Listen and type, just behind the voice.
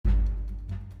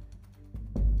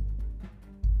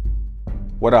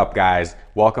What up, guys?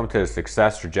 Welcome to the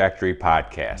Success Trajectory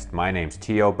Podcast. My name's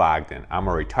T.O. Bogdan. I'm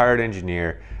a retired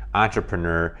engineer,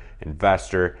 entrepreneur,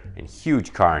 investor, and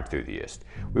huge car enthusiast.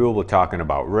 We will be talking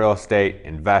about real estate,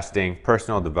 investing,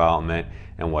 personal development,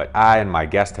 and what I and my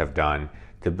guests have done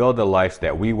to build the life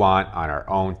that we want on our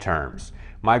own terms.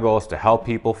 My goal is to help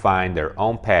people find their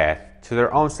own path to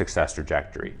their own success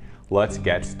trajectory. Let's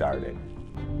get started.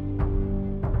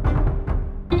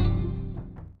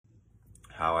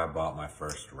 How I bought my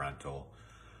first rental.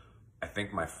 I think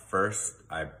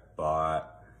I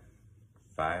bought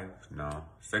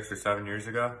 6 or 7 years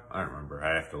ago. I don't remember,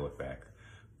 I have to look back.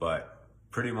 But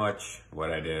pretty much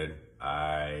what I did,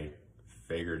 I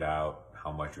figured out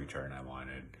how much return I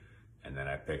wanted. And then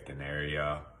I picked an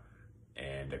area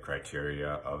and the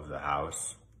criteria of the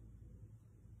house.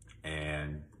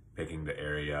 And picking the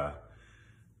area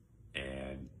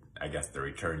and I guess the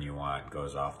return you want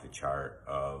goes off the chart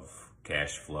of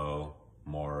cash flow,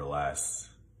 more or less,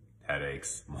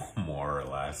 headaches, more or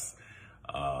less,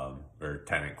 or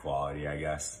tenant quality, I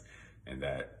guess, and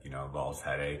that, involves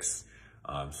headaches.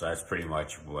 So that's pretty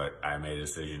much what I made a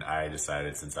decision. I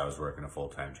decided since I was working a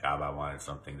full-time job, I wanted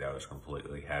something that was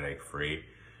completely headache-free.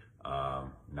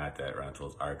 Not that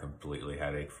rentals are completely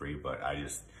headache-free, but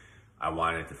I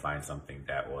wanted to find something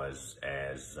that was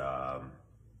as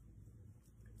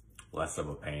less of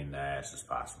a pain in the ass as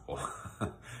possible,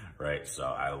 right? So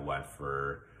I went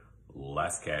for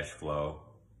less cash flow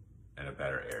and a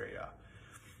better area.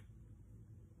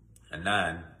 And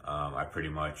then I pretty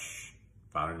much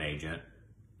found an agent,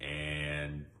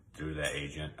 and through that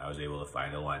agent, I was able to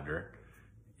find a lender,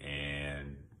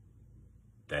 and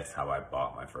that's how I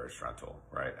bought my first rental,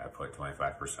 right? I put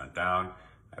 25% down,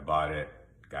 I bought it,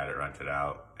 got it rented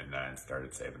out, and then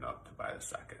started saving up to buy the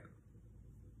second.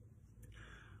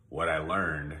 What I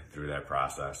learned through that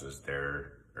process is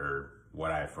from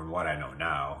what I know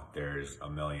now, there's a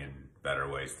million better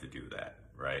ways to do that,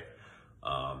 right?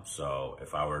 So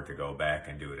if I were to go back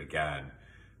and do it again,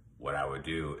 what I would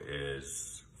do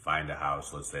is find a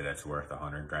house, let's say that's worth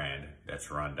 100 grand, that's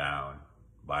run down,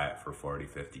 buy it for 40,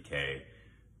 50K,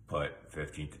 put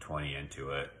 15 to 20 into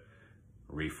it,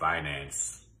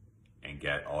 refinance and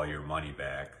get all your money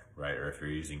back, right? Or if you're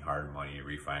using hard money,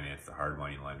 refinance the hard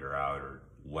money lender out, or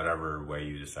whatever way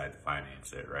you decide to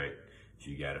finance it, right? If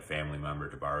you get a family member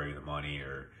to borrow you the money,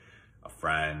 or a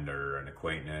friend or an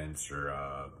acquaintance, or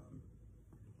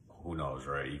who knows,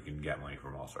 right? You can get money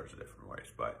from all sorts of different ways.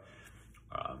 But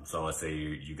so let's say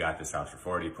you got this house for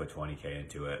 40, put 20K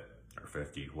into it, or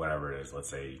 50, whatever it is. Let's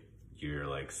say you're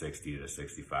like 60 to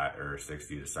 65 or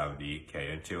 60 to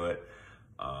 70K into it.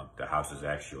 The house is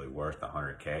actually worth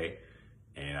 100K.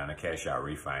 And on a cash out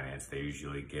refinance, they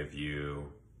usually give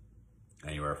you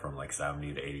anywhere from like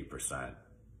 70 to 80%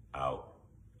 out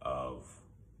of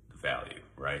the value,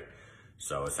 right?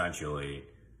 So essentially,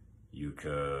 you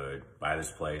could buy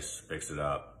this place, fix it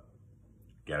up,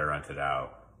 get it rented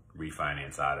out,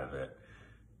 refinance out of it,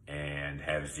 and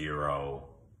have zero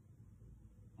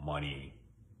money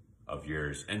of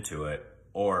yours into it,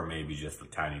 or maybe just a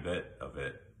tiny bit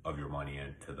of your money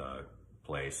into the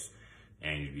place,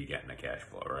 and you'd be getting the cash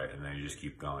flow, right? And then you just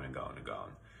keep going and going and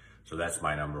going. So that's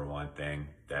my number one thing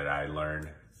that I learned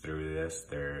through this.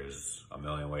 There's a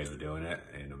million ways of doing it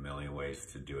and a million ways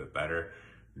to do it better.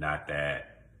 Not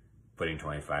that putting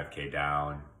 25K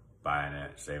down, buying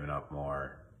it, saving up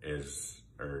more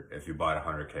or if you bought a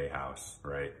 100K house,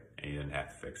 right, and you didn't have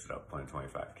to fix it up, putting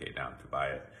 25K down to buy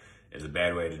it is a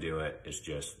bad way to do it. It's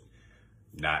just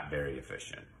not very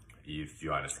efficient if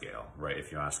you want to scale, right?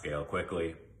 If you want to scale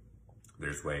quickly,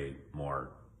 there's way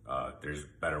more, there's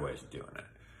better ways of doing it.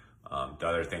 The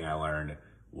other thing I learned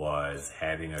was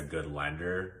having a good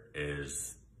lender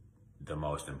is the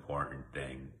most important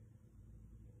thing.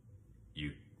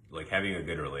 Having a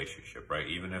good relationship, right?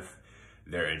 Even if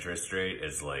their interest rate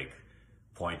is like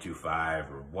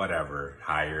 0.25 or whatever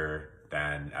higher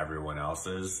than everyone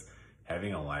else's,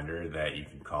 having a lender that you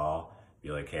can call, be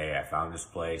like, hey, I found this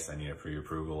place, I need a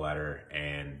pre-approval letter,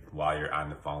 and while you're on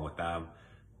the phone with them,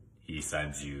 he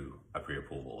sends you a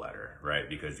pre-approval letter, right?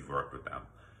 Because you've worked with them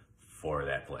for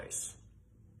that place,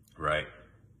 right?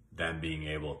 Them being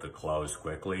able to close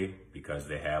quickly because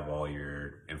they have all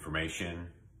your information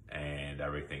and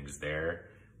everything's there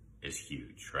is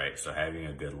huge, right? So having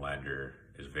a good lender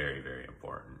is very, very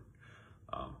important.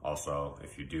 Also,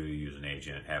 if you do use an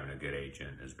agent, having a good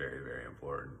agent is very, very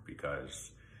important,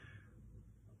 because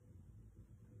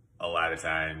a lot of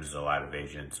times, a lot of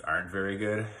agents aren't very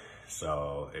good.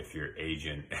 So if your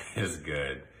agent is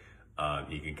good,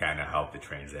 he can kind of help the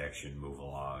transaction move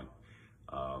along,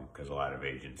 because a lot of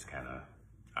agents kind of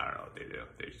I don't know what they do.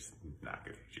 They're just not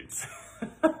good agents.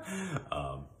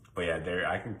 But yeah,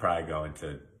 I can probably go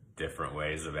into different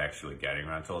ways of actually getting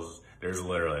rentals. There's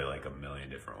literally like a million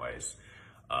different ways.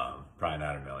 Probably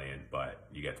not a million, but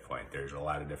you get the point. There's a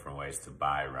lot of different ways to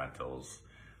buy rentals.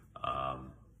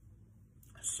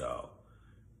 So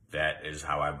that is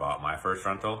how I bought my first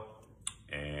rental,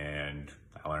 and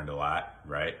I learned a lot,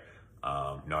 right?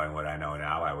 Knowing what I know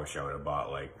now, I wish I would have bought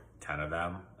like 10 of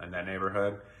them in that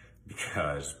neighborhood,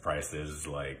 because prices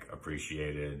like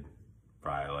appreciated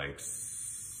probably like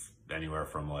anywhere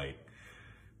from like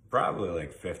probably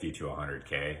like 50 to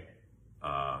 100K.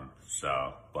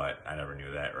 But I never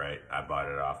knew that, right? I bought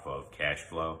it off of cash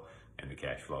flow, and the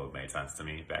cash flow made sense to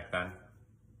me back then.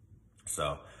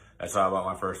 So that's how I bought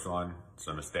my first one.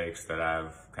 Some mistakes that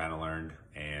I've kind of learned,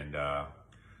 and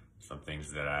some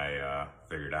things that I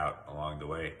figured out along the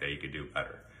way that you could do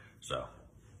better. So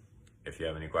if you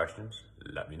have any questions,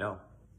 let me know.